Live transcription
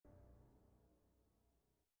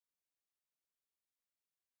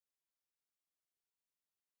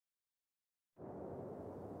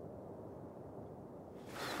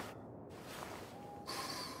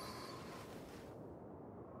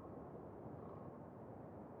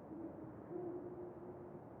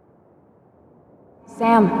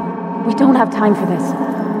Sam, we don't have time for this.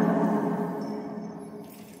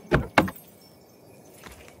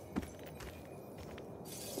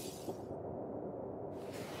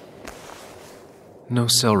 No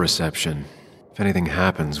cell reception. If anything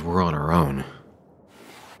happens, we're on our own.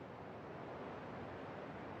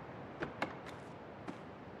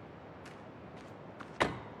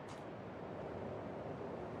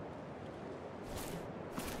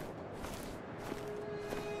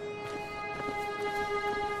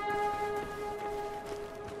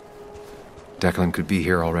 Declan could be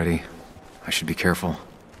here already. I should be careful.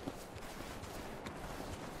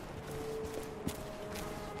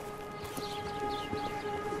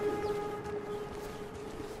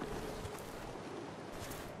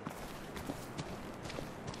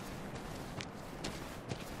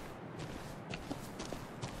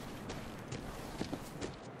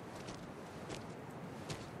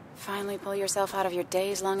 Finally pull yourself out of your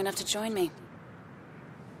daze long enough to join me.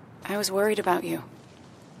 I was worried about you.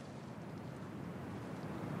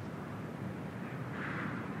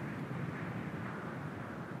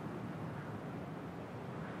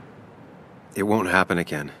 It won't happen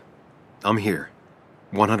again. I'm here.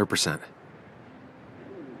 100%.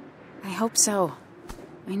 I hope so.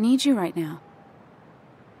 I need you right now.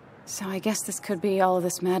 So I guess this could be all of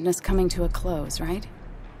this madness coming to a close, right?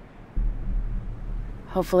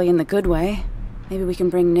 Hopefully in the good way. Maybe we can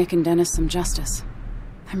bring Nick and Dennis some justice.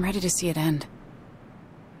 I'm ready to see it end.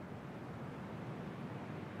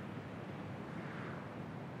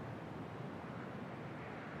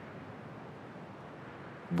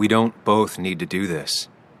 We don't both need to do this.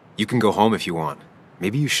 You can go home if you want.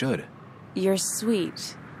 Maybe you should. You're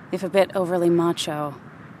sweet, if a bit overly macho.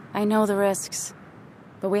 I know the risks.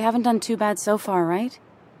 But we haven't done too bad so far, right?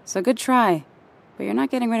 So good try. But you're not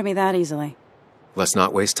getting rid of me that easily. Let's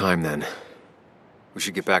not waste time then. We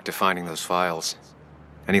should get back to finding those files.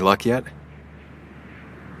 Any luck yet?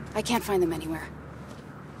 I can't find them anywhere.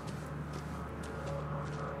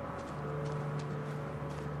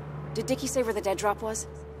 Did Dickie say where the dead drop was?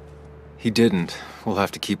 He didn't. We'll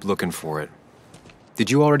have to keep looking for it.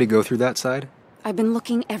 Did you already go through that side? I've been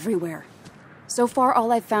looking everywhere. So far,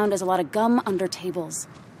 all I've found is a lot of gum under tables.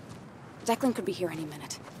 Declan could be here any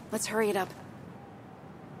minute. Let's hurry it up.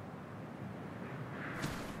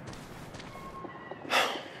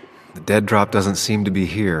 The dead drop doesn't seem to be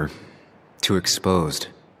here. Too exposed.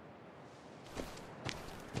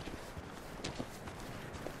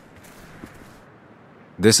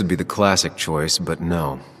 This would be the classic choice, but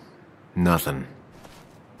no. Nothing.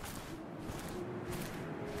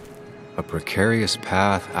 A precarious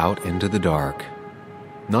path out into the dark.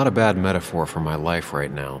 Not a bad metaphor for my life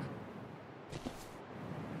right now.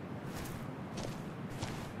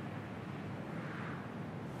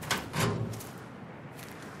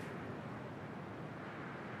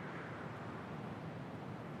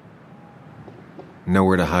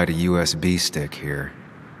 Nowhere to hide a USB stick here.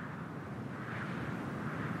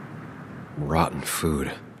 Rotten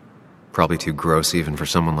food. Probably too gross even for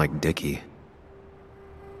someone like Dickie.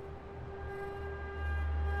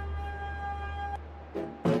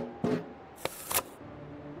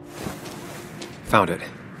 Found it.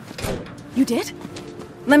 You did?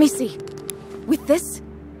 Let me see. With this,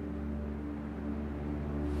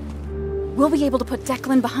 we'll be able to put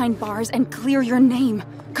Declan behind bars and clear your name.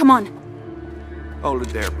 Come on. Hold it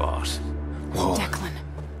there, boss. Whoa. Declan.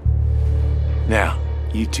 Now,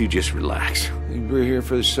 you two just relax. We're here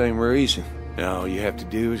for the same reason. Now all you have to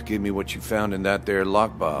do is give me what you found in that there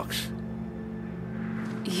lockbox.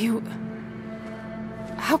 You...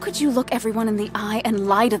 How could you look everyone in the eye and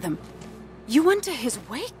lie to them? You went to his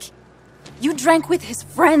wake? You drank with his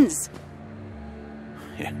friends?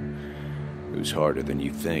 Yeah, it was harder than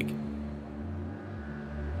you think.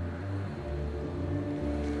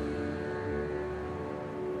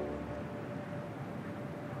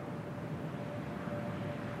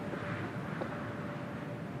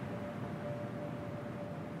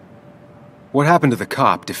 What happened to the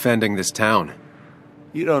cop defending this town?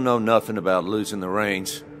 You don't know nothing about losing the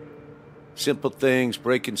reins. Simple things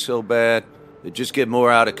breaking so bad, they just get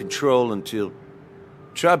more out of control until...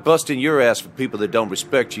 Try busting your ass for people that don't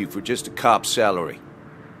respect you for just a cop's salary.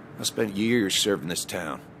 I spent years serving this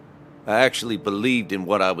town. I actually believed in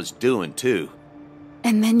what I was doing, too.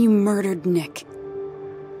 And then you murdered Nick.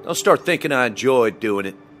 Don't start thinking I enjoyed doing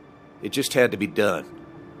it. It just had to be done.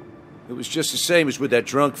 It was just the same as with that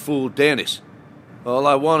drunk fool Dennis. All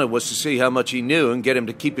I wanted was to see how much he knew and get him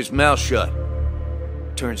to keep his mouth shut.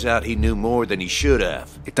 Turns out he knew more than he should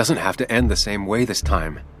have. It doesn't have to end the same way this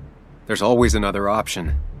time. There's always another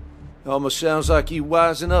option. Almost sounds like you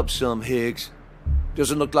wising up some, Higgs.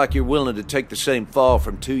 Doesn't look like you're willing to take the same fall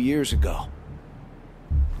from 2 years ago.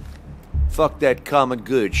 Fuck that common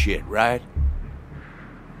good shit, right?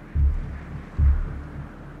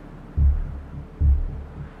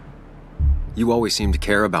 You always seem to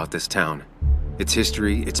care about this town. Its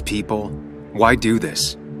history, its people. Why do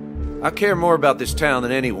this? I care more about this town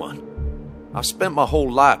than anyone. I've spent my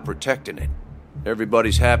whole life protecting it.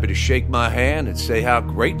 Everybody's happy to shake my hand and say how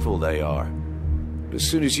grateful they are. But as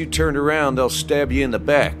soon as you turn around, they'll stab you in the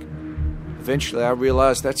back. Eventually, I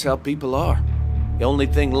realized that's how people are. The only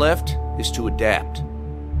thing left is to adapt.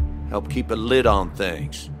 Help keep a lid on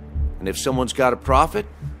things. And if someone's got a profit,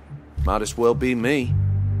 might as well be me.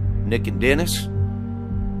 Nick and Dennis,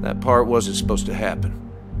 that part wasn't supposed to happen.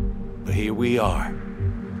 But here we are.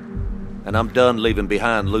 And I'm done leaving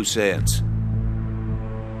behind loose ends.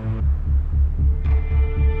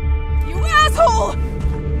 You asshole!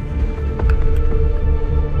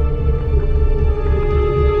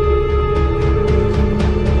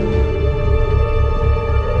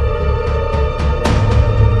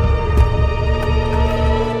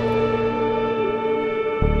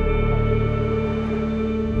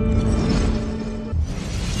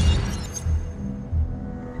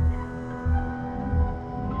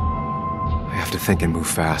 Think and move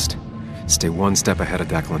fast. Stay one step ahead of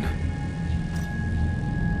Declan.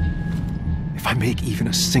 If I make even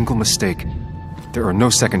a single mistake, there are no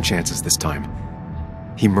second chances this time.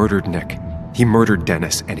 He murdered Nick. He murdered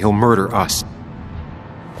Dennis, and he'll murder us.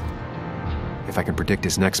 If I can predict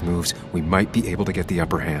his next moves, we might be able to get the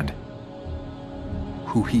upper hand.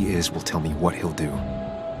 Who he is will tell me what he'll do.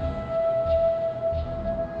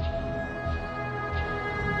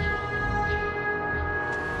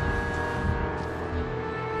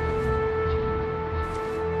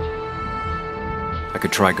 I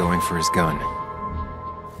could try going for his gun.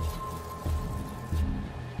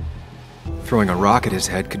 Throwing a rock at his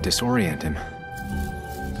head could disorient him.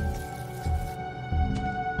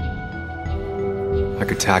 I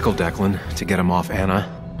could tackle Declan to get him off Anna.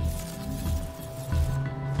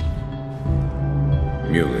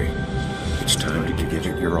 Muley, it's time to give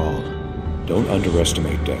it your all. Don't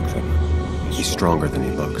underestimate Declan. He's stronger than he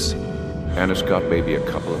looks. Anna's got maybe a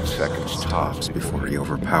couple of seconds tops Before he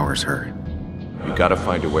overpowers her. You gotta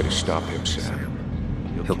find a way to stop him,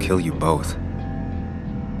 Sam. He'll kill you both.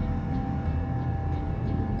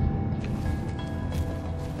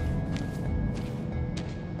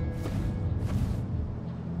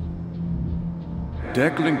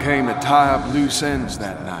 Declan came to tie up loose ends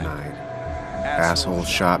that night. Asshole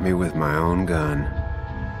shot me with my own gun.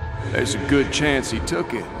 There's a good chance he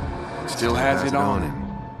took it. Still has it on him.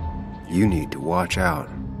 You need to watch out.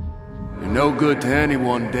 You're no good to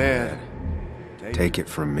anyone dead. Take it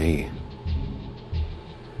from me.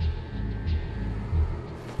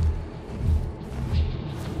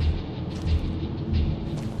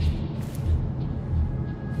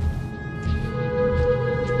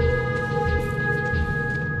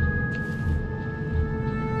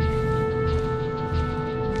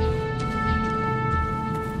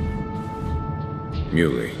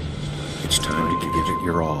 Muley, it's time to give it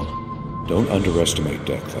your all. Don't underestimate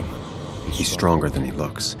Declan. He's stronger than he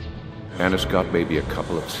looks. Anna's got maybe a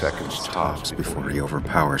couple of seconds tops Before he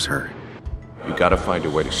overpowers her. You gotta find a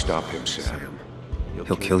way to stop him, Sam.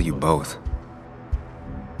 He'll kill you both.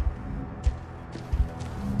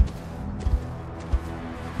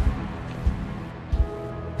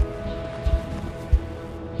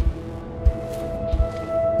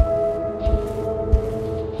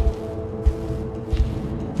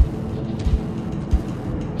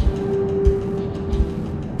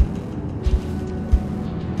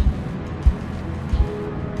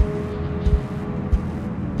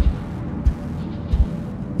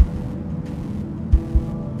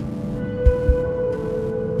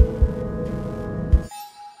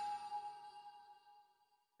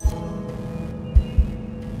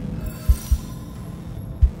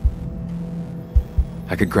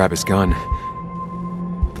 I could grab his gun,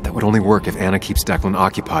 but that would only work if Anna keeps Declan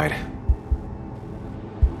occupied.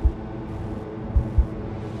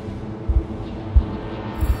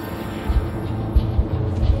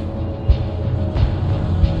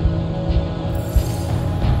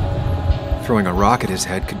 Throwing a rock at his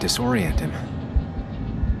head could disorient him.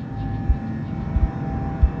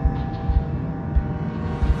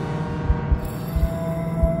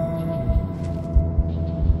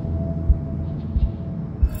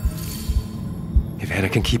 If Anna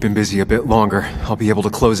can keep him busy a bit longer, I'll be able to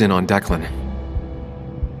close in on Declan.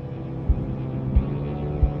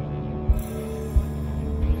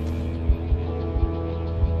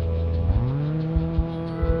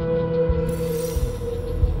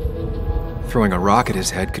 Throwing a rock at his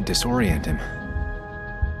head could disorient him.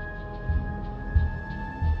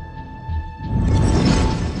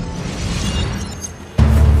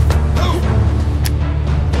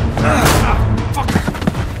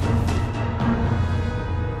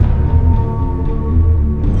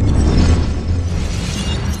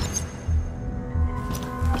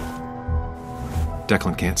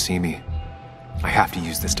 Declan can't see me. I have to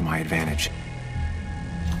use this to my advantage.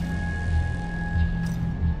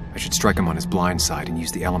 I should strike him on his blind side and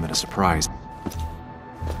use the element of surprise.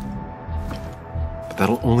 But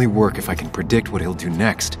that'll only work if I can predict what he'll do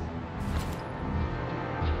next.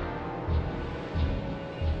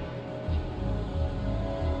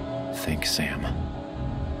 Think, Sam.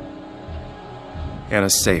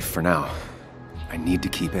 Anna's safe for now. I need to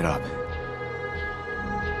keep it up.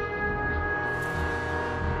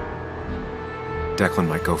 Declan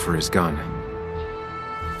might go for his gun.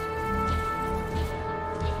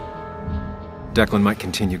 Declan might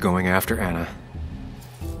continue going after Anna.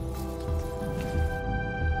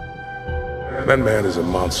 That man is a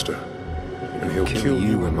monster, and he'll kill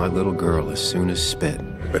you and my little girl as soon as spit.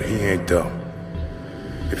 But he ain't dumb.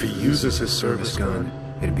 If he uses his service gun,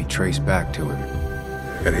 it'd be traced back to him.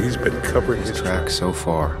 And he's been covering his tracks so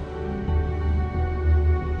far.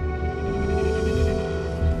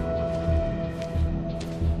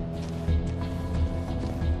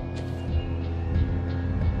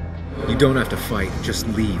 You don't have to fight, just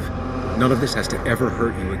leave. None of this has to ever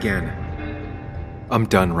hurt you again. I'm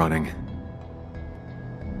done running.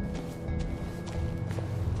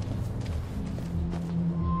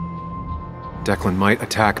 Declan might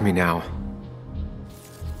attack me now.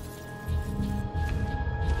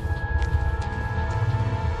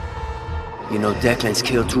 You know Declan's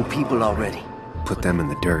killed 2 people already. Put them in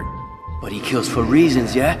the dirt. But he kills for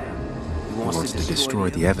reasons, yeah? He wants to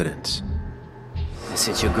destroy the evidence. And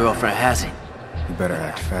since your girlfriend has it... You better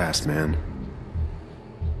act fast, man.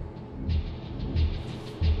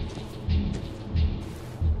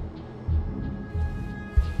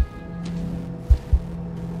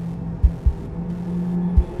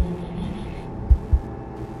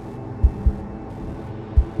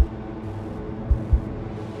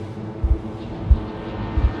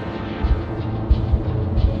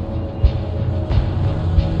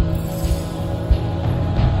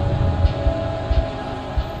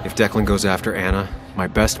 If Declan goes after Anna, my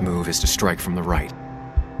best move is to strike from the right.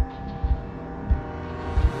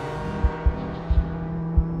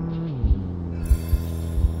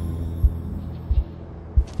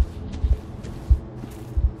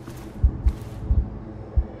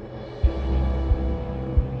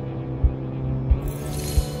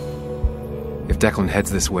 If Declan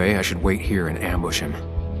heads this way, I should wait here and ambush him.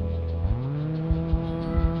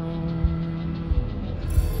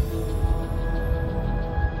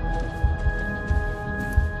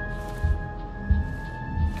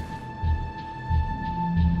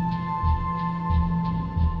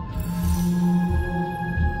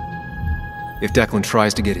 If Declan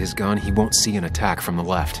tries to get his gun, he won't see an attack from the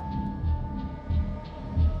left.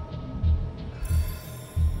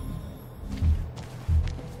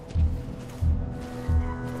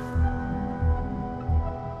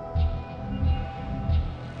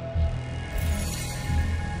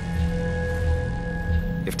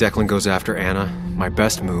 If Declan goes after Anna, my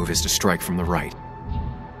best move is to strike from the right.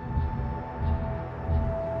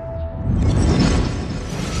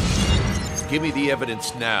 Give me the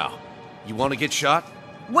evidence now. You want to get shot?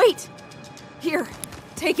 Wait! Here,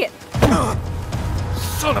 take it.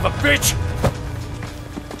 Son of a bitch!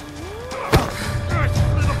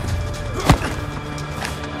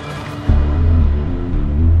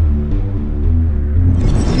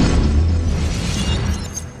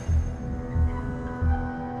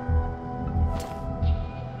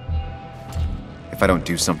 If I don't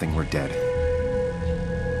do something, we're dead.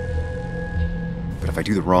 But if I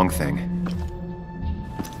do the wrong thing,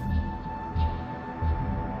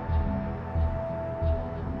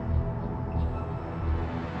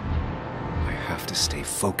 to stay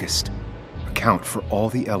focused, account for all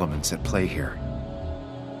the elements at play here.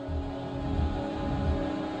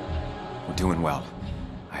 We're doing well.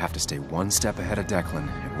 I have to stay one step ahead of Declan,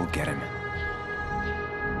 and we'll get him.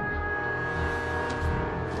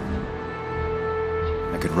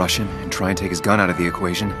 I could rush him and try and take his gun out of the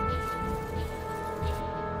equation.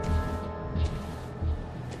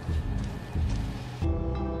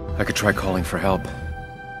 I could try calling for help.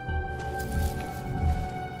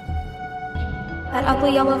 That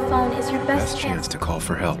ugly yellow phone is your best chance to call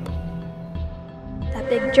for help. That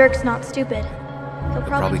big jerk's not stupid. He'll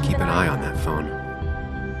probably keep an eye on that phone.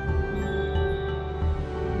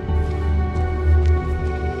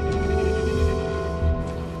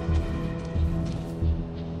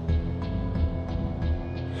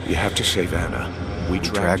 have to save Anna. We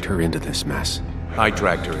dragged her into this mess. I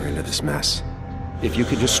dragged her into this mess. If you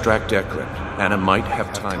could distract Declan, Anna might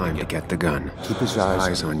have time to get the gun. Keep his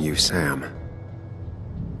eyes on you, Sam.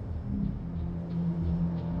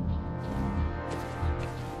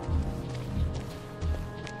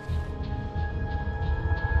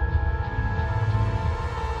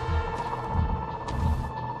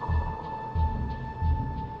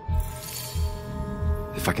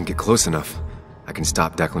 If I can get close enough, I can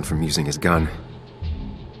stop Declan from using his gun.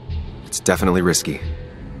 It's definitely risky.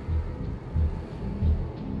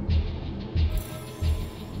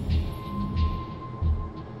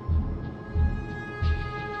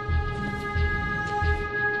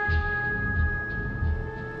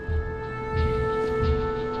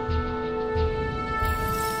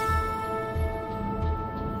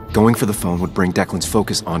 Going for the phone would bring Declan's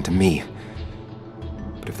focus onto me.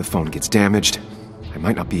 But if the phone gets damaged, I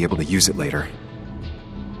might not be able to use it later.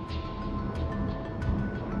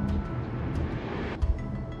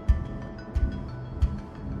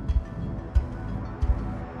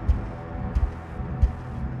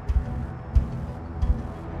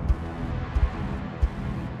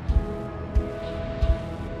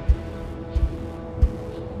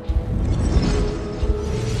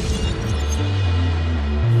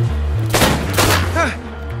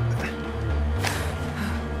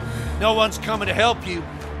 No one's coming to help you.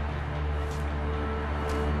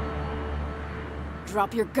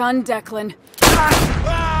 Drop your gun, Declan.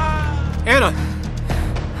 Anna!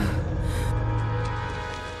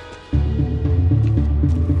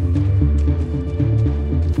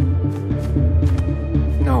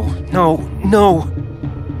 No.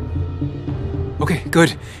 Okay,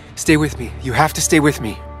 good. Stay with me. You have to stay with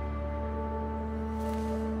me.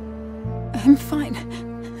 I'm fine.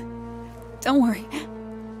 Don't worry.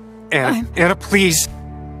 Anna, please.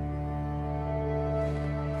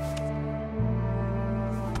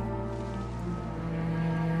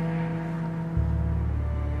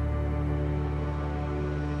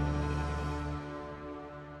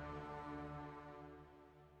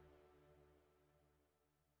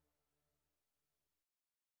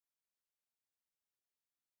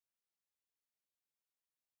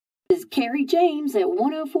 This is Carrie James at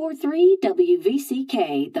 104.3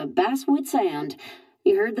 WVCK, the Basswood Sound.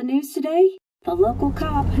 You heard the news today? The local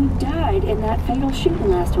cop who died in that fatal shooting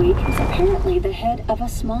last week is apparently the head of a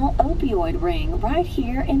small opioid ring right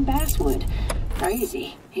here in Basswood.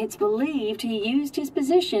 Crazy. It's believed he used his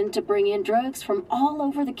position to bring in drugs from all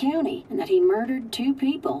over the county and that he murdered 2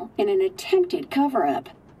 people in an attempted cover-up.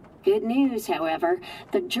 Good news, however,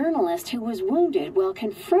 the journalist who was wounded while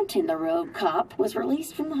confronting the rogue cop was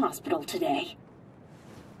released from the hospital today.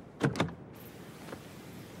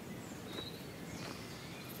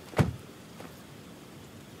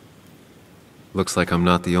 Looks like I'm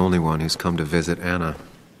not the only one who's come to visit Anna.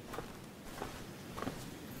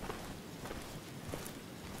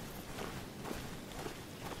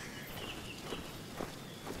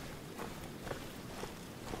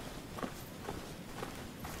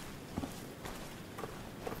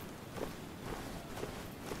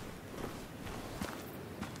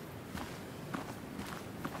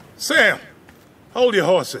 Sam, hold your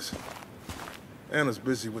horses. Anna's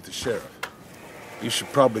busy with the sheriff. You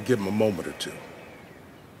should probably give him a moment or two.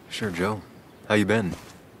 Sure, Joe. How you been?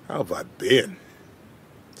 How have I been?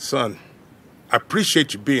 Son, I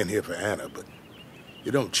appreciate you being here for Anna, but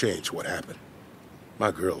you don't change what happened.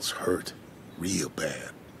 My girl's hurt, real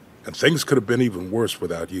bad. And things could have been even worse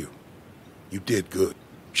without you. You did good.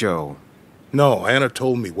 Joe. No, Anna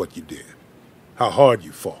told me what you did. How hard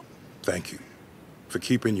you fought. Thank you for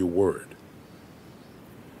keeping your word.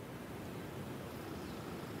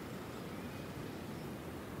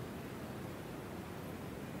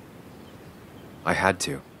 I had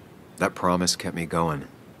to. That promise kept me going.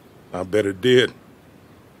 I bet it did.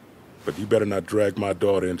 But you better not drag my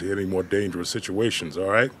daughter into any more dangerous situations, all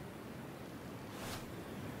right?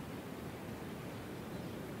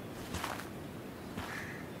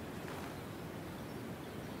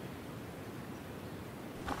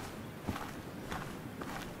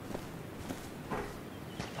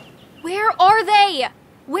 Where are they?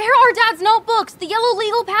 Where are Dad's notebooks? The yellow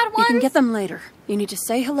legal pad ones? You can get them later. You need to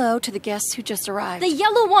say hello to the guests who just arrived. The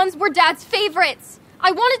yellow ones were Dad's favorites.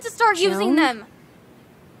 I wanted to start using them.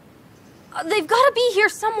 They've got to be here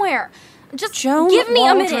somewhere. Just give me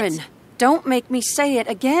a minute. Don't make me say it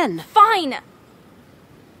again. Fine.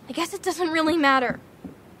 I guess it doesn't really matter.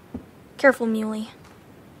 Careful, Muley.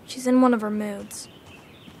 She's in one of her moods.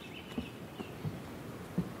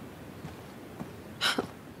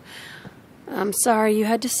 I'm sorry you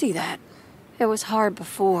had to see that. It was hard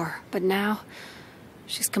before, but now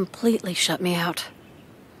She's completely shut me out.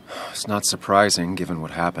 It's not surprising, given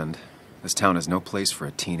what happened. This town is no place for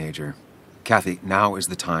a teenager. Kathy, now is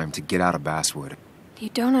the time to get out of Basswood. You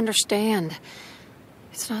don't understand.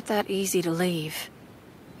 It's not that easy to leave.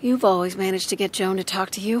 You've always managed to get Joan to talk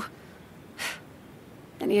to you.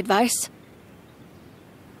 Any advice?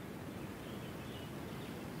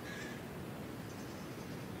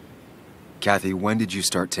 Kathy, when did you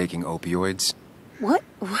start taking opioids? What?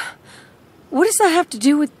 What does that have to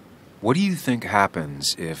do with... What do you think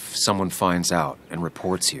happens if someone finds out and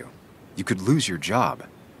reports you? You could lose your job.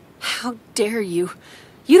 How dare you?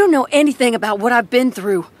 You don't know anything about what I've been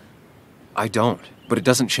through. I don't, but it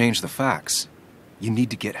doesn't change the facts. You need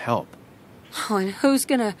to get help. Oh, and who's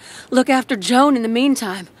gonna look after Joan in the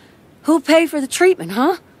meantime? Who'll pay for the treatment,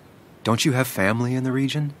 huh? Don't you have family in the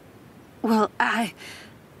region? Well,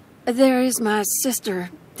 there is my sister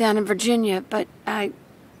down in Virginia, but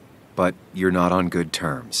But you're not on good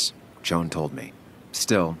terms, Joan told me.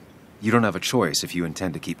 Still, you don't have a choice if you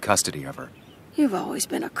intend to keep custody of her. You've always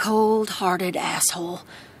been a cold-hearted asshole.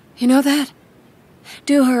 You know that?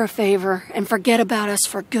 Do her a favor and forget about us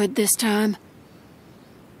for good this time.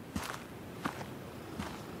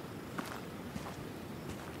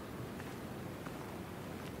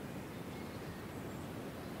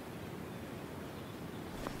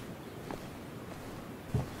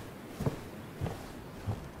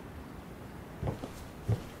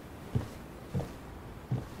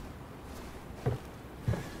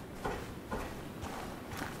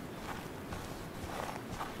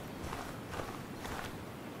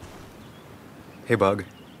 Hey, Bug.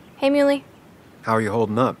 Hey, Muley. How are you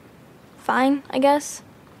holding up? Fine, I guess.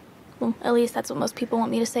 Well, at least that's what most people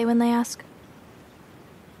want me to say when they ask.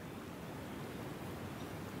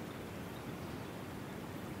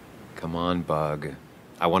 Come on, Bug.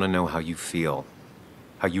 I want to know how you feel.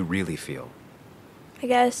 How you really feel. I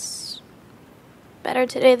guess... better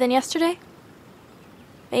today than yesterday?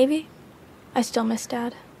 Maybe. I still miss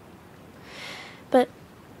Dad. But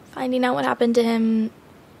finding out what happened to him...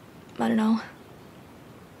 I don't know.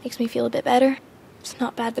 Makes me feel a bit better. It's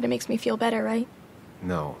not bad that it makes me feel better, right?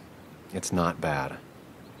 No, it's not bad.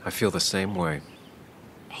 I feel the same way.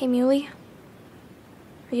 Hey, Muley.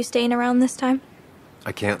 Are you staying around this time?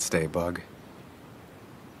 I can't stay, Bug.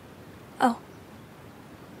 Oh.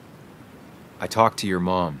 I talked to your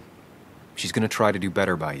mom. She's gonna try to do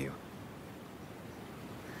better by you.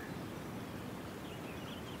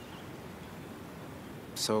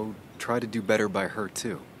 So, try to do better by her,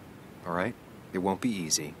 too. All right? It won't be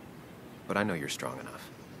easy, but I know you're strong enough.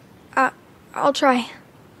 I'll try.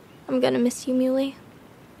 I'm gonna miss you, Muley.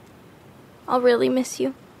 I'll really miss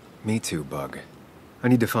you. Me too, Bug. I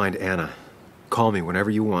need to find Anna. Call me whenever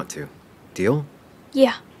you want to. Deal?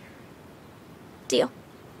 Yeah. Deal.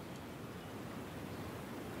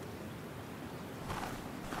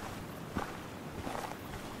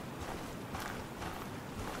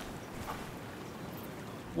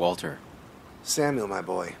 Walter. Samuel, my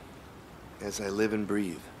boy. As I live and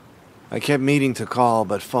breathe. I kept meaning to call,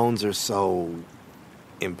 but phones are so...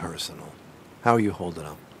 impersonal. How are you holding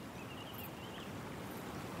up?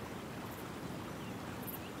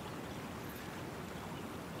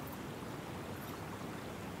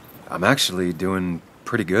 I'm actually doing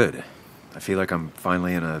pretty good. I feel like I'm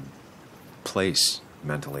finally in a place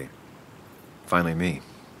mentally. Finally me.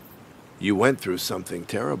 You went through something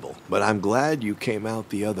terrible, but I'm glad you came out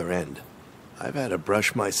the other end. I've had a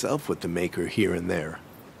brush myself with the Maker here and there,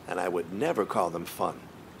 and I would never call them fun.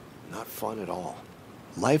 Not fun at all.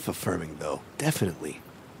 Life-affirming, though, definitely.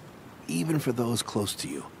 Even for those close to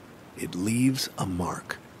you. It leaves a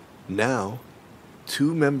mark. Now,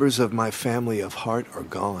 2 members of my family of heart are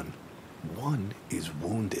gone. 1 is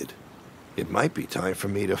wounded. It might be time for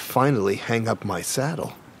me to finally hang up my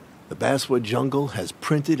saddle. The Basswood Jungle has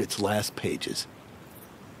printed its last pages.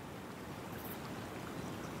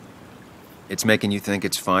 It's making you think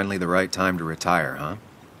it's finally the right time to retire, huh?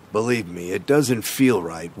 Believe me, it doesn't feel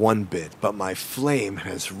right one bit, but my flame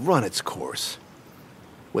has run its course.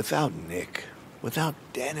 Without Nick, without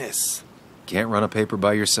Dennis. Can't run a paper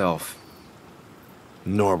by yourself.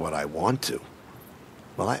 Nor would I want to.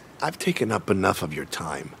 Well, I've taken up enough of your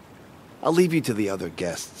time. I'll leave you to the other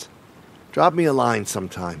guests. Drop me a line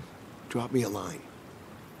sometime. Drop me a line.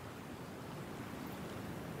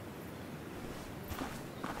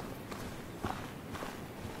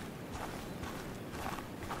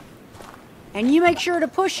 And you make sure to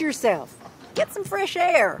push yourself. Get some fresh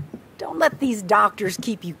air. Don't let these doctors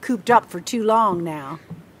keep you cooped up for too long now.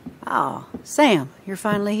 Oh, Sam, you're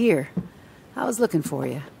finally here. I was looking for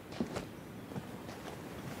you.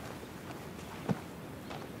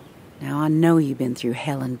 Now Now, I know you've been through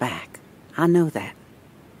hell and back. I know that.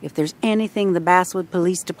 If there's anything the Basswood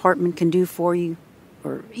Police Department can do for you,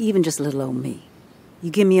 or even just little old me,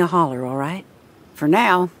 you give me a holler, all right? For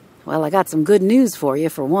now, well, I got some good news for you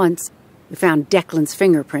for once. We found Declan's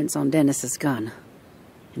fingerprints on Dennis's gun.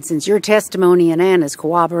 And since your testimony and Anna's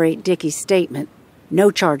corroborate Dickie's statement,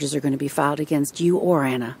 no charges are going to be filed against you or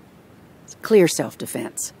Anna. It's clear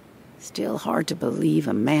self-defense. Still hard to believe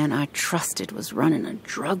a man I trusted was running a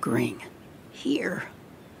drug ring. Here.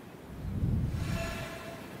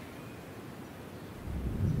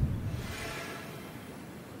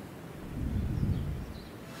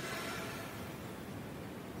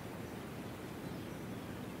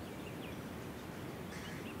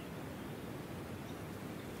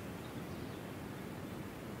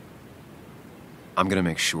 I'm gonna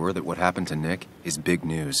make sure that what happened to Nick is big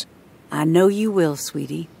news. I know you will,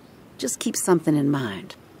 sweetie. Just keep something in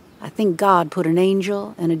mind. I think God put an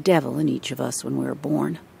angel and a devil in each of us when we were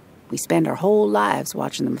born. We spend our whole lives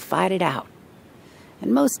watching them fight it out.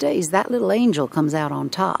 And most days, that little angel comes out on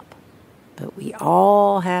top. But we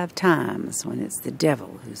all have times when it's the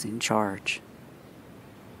devil who's in charge.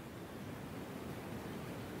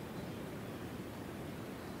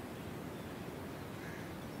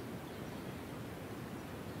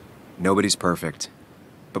 Nobody's perfect,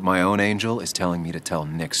 but my own angel is telling me to tell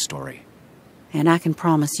Nick's story. And I can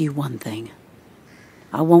promise you one thing.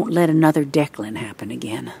 I won't let another Declan happen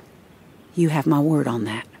again. You have my word on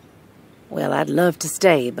that. Well, I'd love to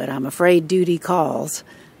stay, but I'm afraid duty calls.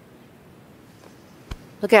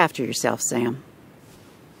 Look after yourself, Sam.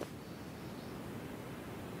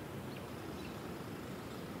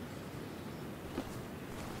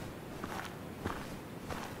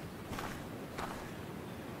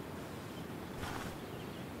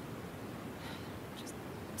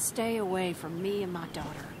 Stay away from me and my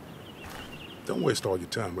daughter. Don't waste all your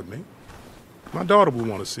time with me. My daughter will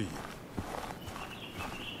want to see you.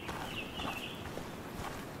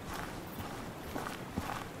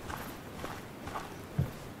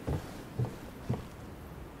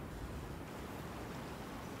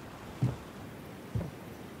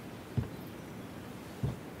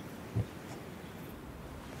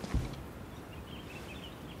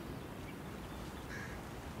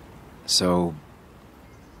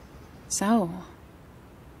 So,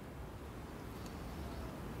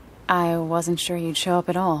 I wasn't sure you'd show up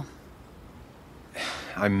at all.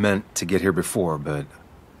 I meant to get here before, but...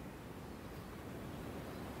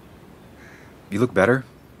 You look better?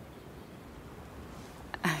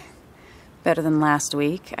 Better than last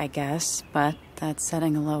week, I guess, but that's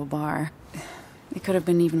setting a low bar. It could have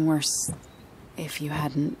been even worse if you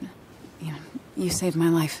hadn't... You saved my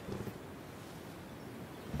life.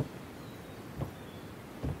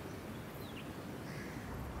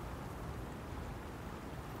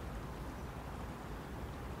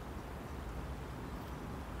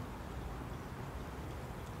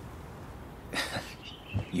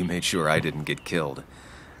 You made sure I didn't get killed.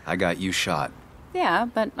 I got you shot. Yeah,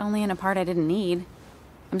 but only in a part I didn't need.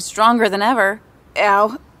 I'm stronger than ever.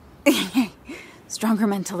 Ow. Stronger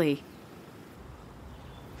mentally.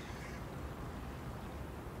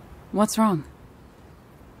 What's wrong?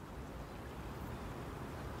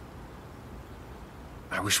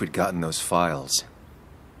 I wish we'd gotten those files.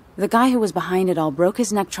 The guy who was behind it all broke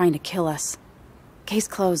his neck trying to kill us. Case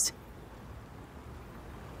closed.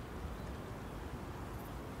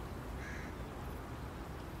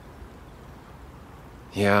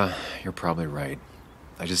 Yeah, you're probably right.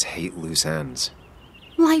 I just hate loose ends.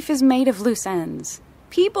 Life is made of loose ends.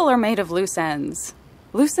 People are made of loose ends.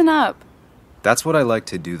 Loosen up. That's what I like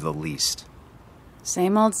to do the least.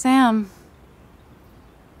 Same old Sam.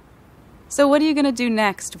 So what are you gonna do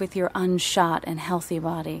next with your unshot and healthy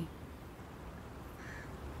body?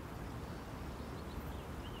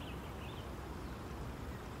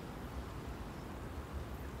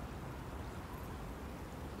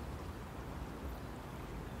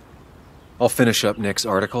 I'll finish up Nick's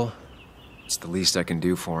article. It's the least I can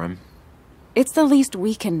do for him. It's the least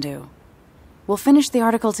we can do. We'll finish the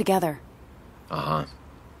article together. Uh-huh.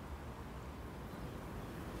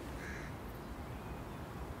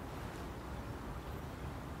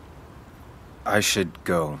 I should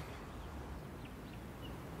go.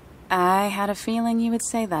 I had a feeling you would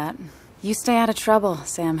say that. You stay out of trouble,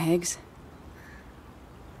 Sam Higgs.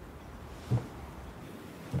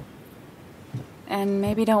 And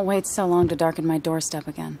maybe don't wait so long to darken my doorstep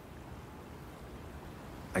again.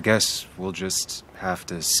 I guess we'll just have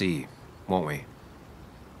to see, won't we?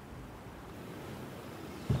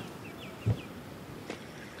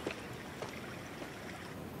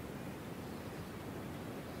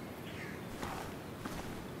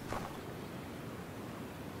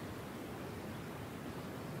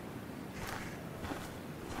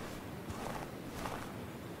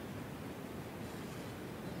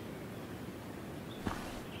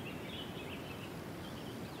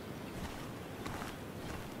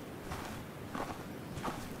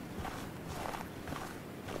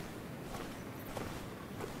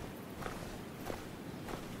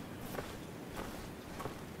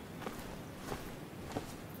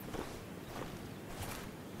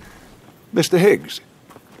 Mr. Higgs.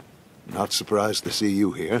 Not surprised to see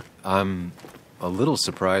you here. I'm a little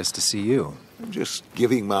surprised to see you. I'm just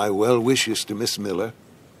giving my well wishes to Miss Miller.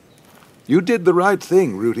 You did the right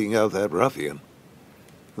thing rooting out that ruffian.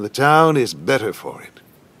 The town is better for it.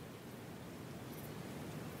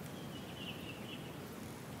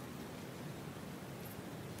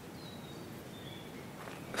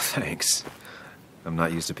 Thanks. I'm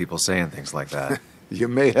not used to people saying things like that. You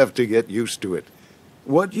may have to get used to it.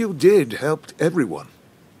 What you did helped everyone.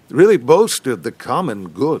 Really bolstered the common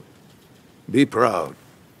good. Be proud.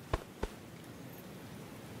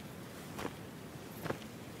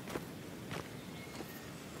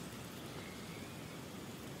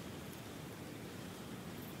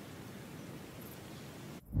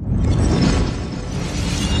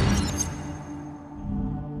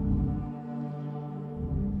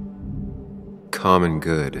 Common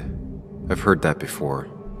good. I've heard that before.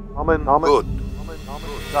 Good.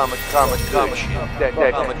 Common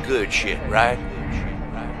good shit, right?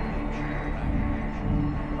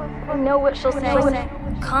 I know what she'll say.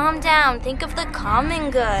 Calm down. Think of the common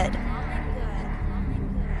good.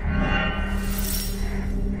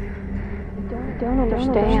 Don't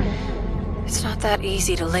understand. It's not that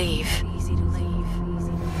easy to leave.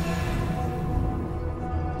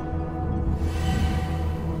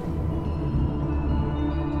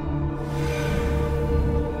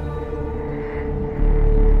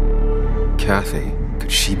 Kathy,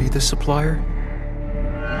 could she be the supplier?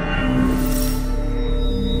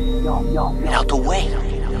 Get out the way.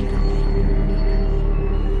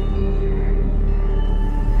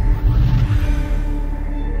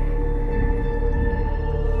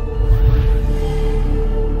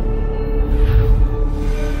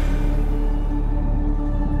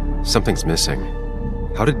 Something's missing.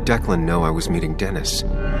 How did Declan know I was meeting Dennis? I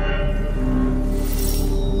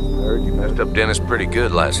heard you messed up Dennis pretty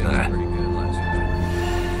good last night.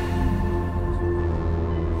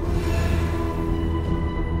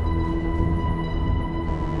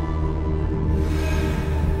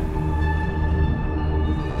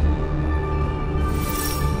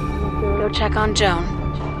 Go check on Joan.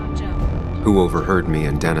 Who overheard me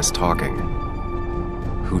and Dennis talking?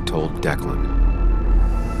 Who told Declan?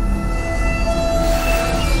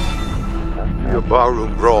 Your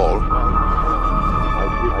barroom brawl.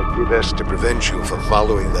 I'd be best to prevent you from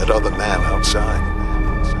following that other man outside.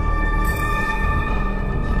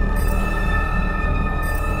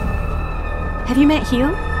 Have you met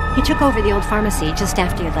Hugh? He took over the old pharmacy just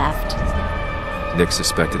after you left. Nick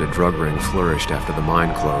suspected a drug ring flourished after the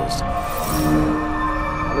mine closed.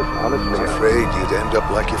 I'm afraid you'd end up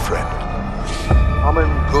like your friend.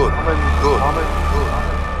 Good.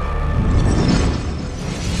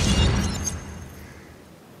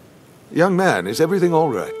 Young man, is everything all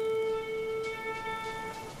right?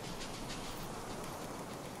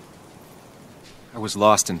 I was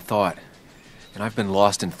lost in thought, and I've been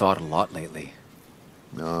lost in thought a lot lately.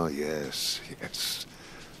 Oh, yes.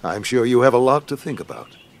 I'm sure you have a lot to think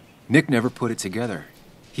about. Nick never put it together.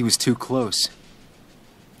 He was too close.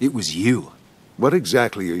 It was you. What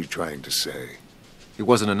exactly are you trying to say? It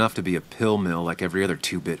wasn't enough to be a pill mill like every other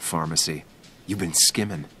two-bit pharmacy. You've been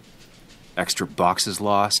skimming. Extra boxes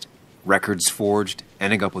lost, records forged,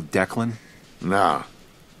 ending up with Declan. Nah.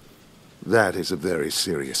 That is a very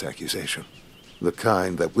serious accusation. The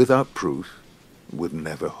kind that, without proof, would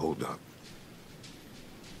never hold up.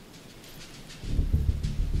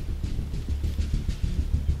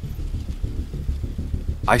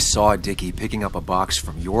 I saw Dickie picking up a box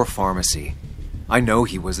from your pharmacy. I know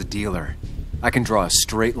he was a dealer. I can draw a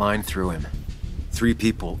straight line through him. 3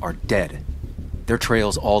 people are dead. Their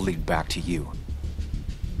trails all lead back to you.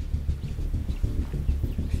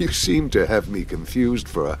 You seem to have me confused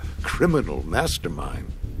for a criminal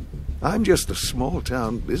mastermind. I'm just a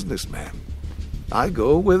small-town businessman. I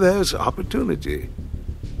go where there's opportunity.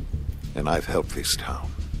 And I've helped this town.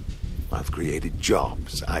 I've created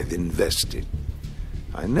jobs. I've invested.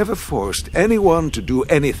 I never forced anyone to do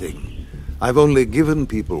anything. I've only given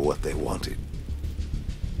people what they wanted.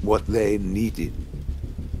 What they needed.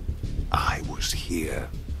 I was here.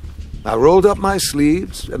 I rolled up my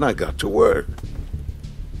sleeves and I got to work.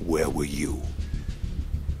 Where were you?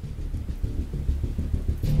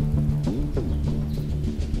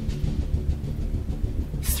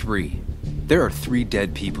 Three. There are 3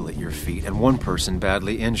 dead people at your feet and 1 person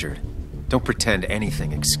badly injured. Don't pretend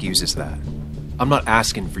anything excuses that. I'm not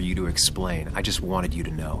asking for you to explain. I just wanted you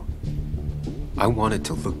to know. I wanted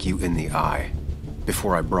to look you in the eye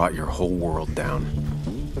before I brought your whole world down.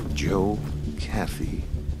 Joe, Kathy,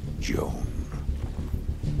 Joan.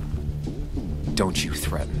 Don't you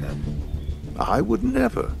threaten them. I would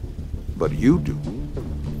never. but you do.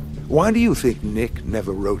 Why do you think Nick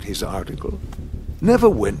never wrote his article? Never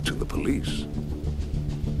went to the police?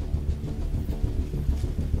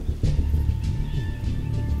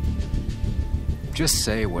 Just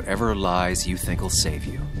say whatever lies you think will save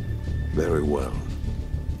you. Very well,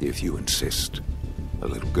 if you insist. A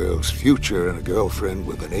little girl's future and a girlfriend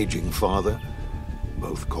with an aging father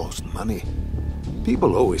both cost money.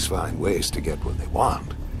 People always find ways to get what they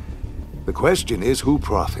want. The question is, who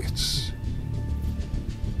profits?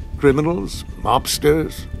 Criminals?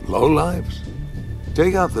 Mobsters? Lowlifes?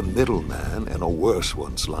 Take out the middleman and a worse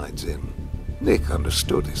one slides in. Nick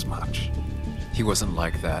understood as much. He wasn't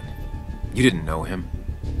like that. You didn't know him.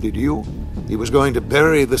 Did you? He was going to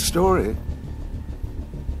bury the story.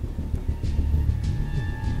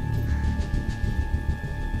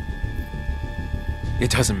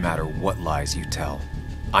 It doesn't matter what lies you tell.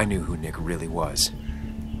 I knew who Nick really was.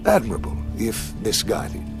 Admirable, if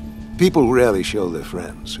misguided. People rarely show their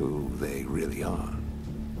friends who they really are.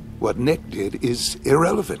 What Nick did is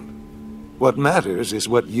irrelevant. What matters is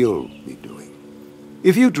what you'll be doing.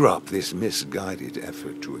 If you drop this misguided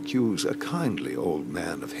effort to accuse a kindly old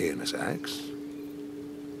man of heinous acts,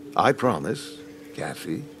 I promise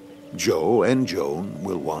Kathy, Joe, and Joan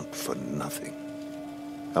will want for nothing.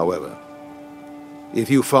 However, if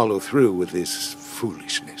you follow through with this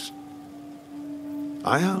foolishness,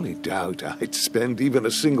 I hardly doubt I'd spend even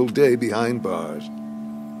a single day behind bars.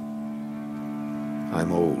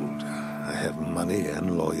 I'm old. I have money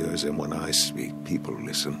and lawyers, and when I speak, people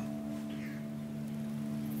listen.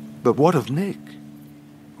 But what of Nick,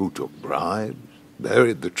 who took bribes,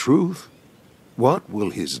 buried the truth? What will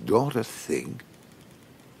his daughter think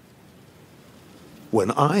when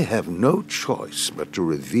I have no choice but to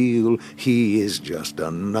reveal he is just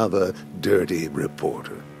another dirty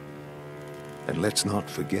reporter? And let's not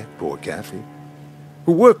forget poor Kathy,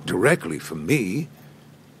 who worked directly for me.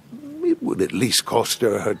 It would at least cost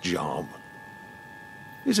her job.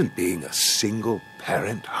 Isn't being a single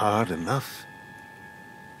parent hard enough?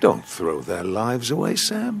 Don't throw their lives away,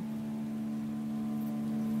 Sam.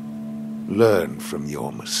 Learn from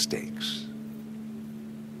your mistakes.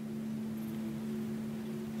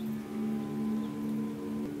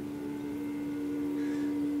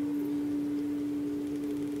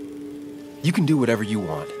 You can do whatever you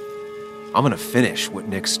want. I'm gonna finish what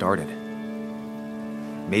Nick started.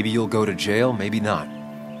 Maybe you'll go to jail, maybe not.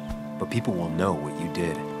 But people will know what you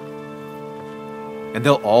did. And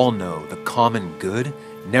they'll all know the common good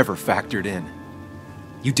never factored in.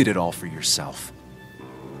 You did it all for yourself.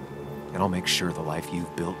 And I'll make sure the life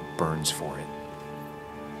you've built burns for it.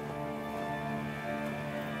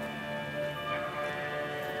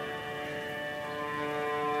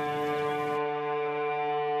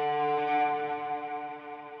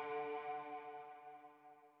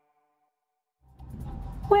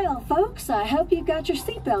 Well, folks, I hope you've got your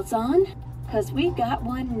seatbelts on, because we've got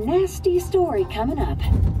one nasty story coming up.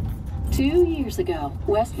 2 years ago,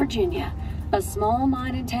 West Virginia, a small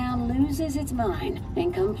mining town loses its mine.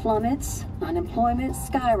 Income plummets, unemployment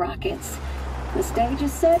skyrockets. The stage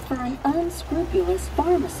is set for an unscrupulous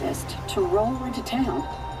pharmacist to roll into town.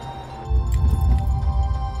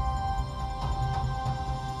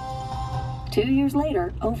 Two years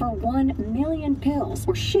later, over 1 million pills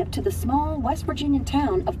were shipped to the small West Virginian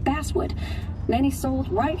town of Basswood, many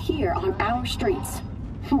sold right here on our streets.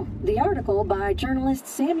 The article by journalist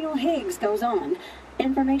Samuel Higgs goes on.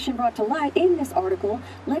 Information brought to light in this article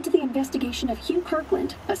led to the investigation of Hugh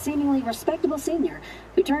Kirkland, a seemingly respectable senior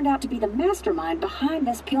who turned out to be the mastermind behind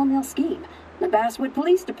this pill mill scheme. The Basswood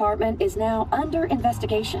Police Department is now under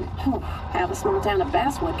investigation. How the small town of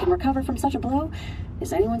Basswood can recover from such a blow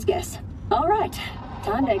is anyone's guess. All right,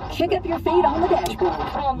 time to kick up your feet on the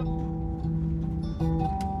dashboard.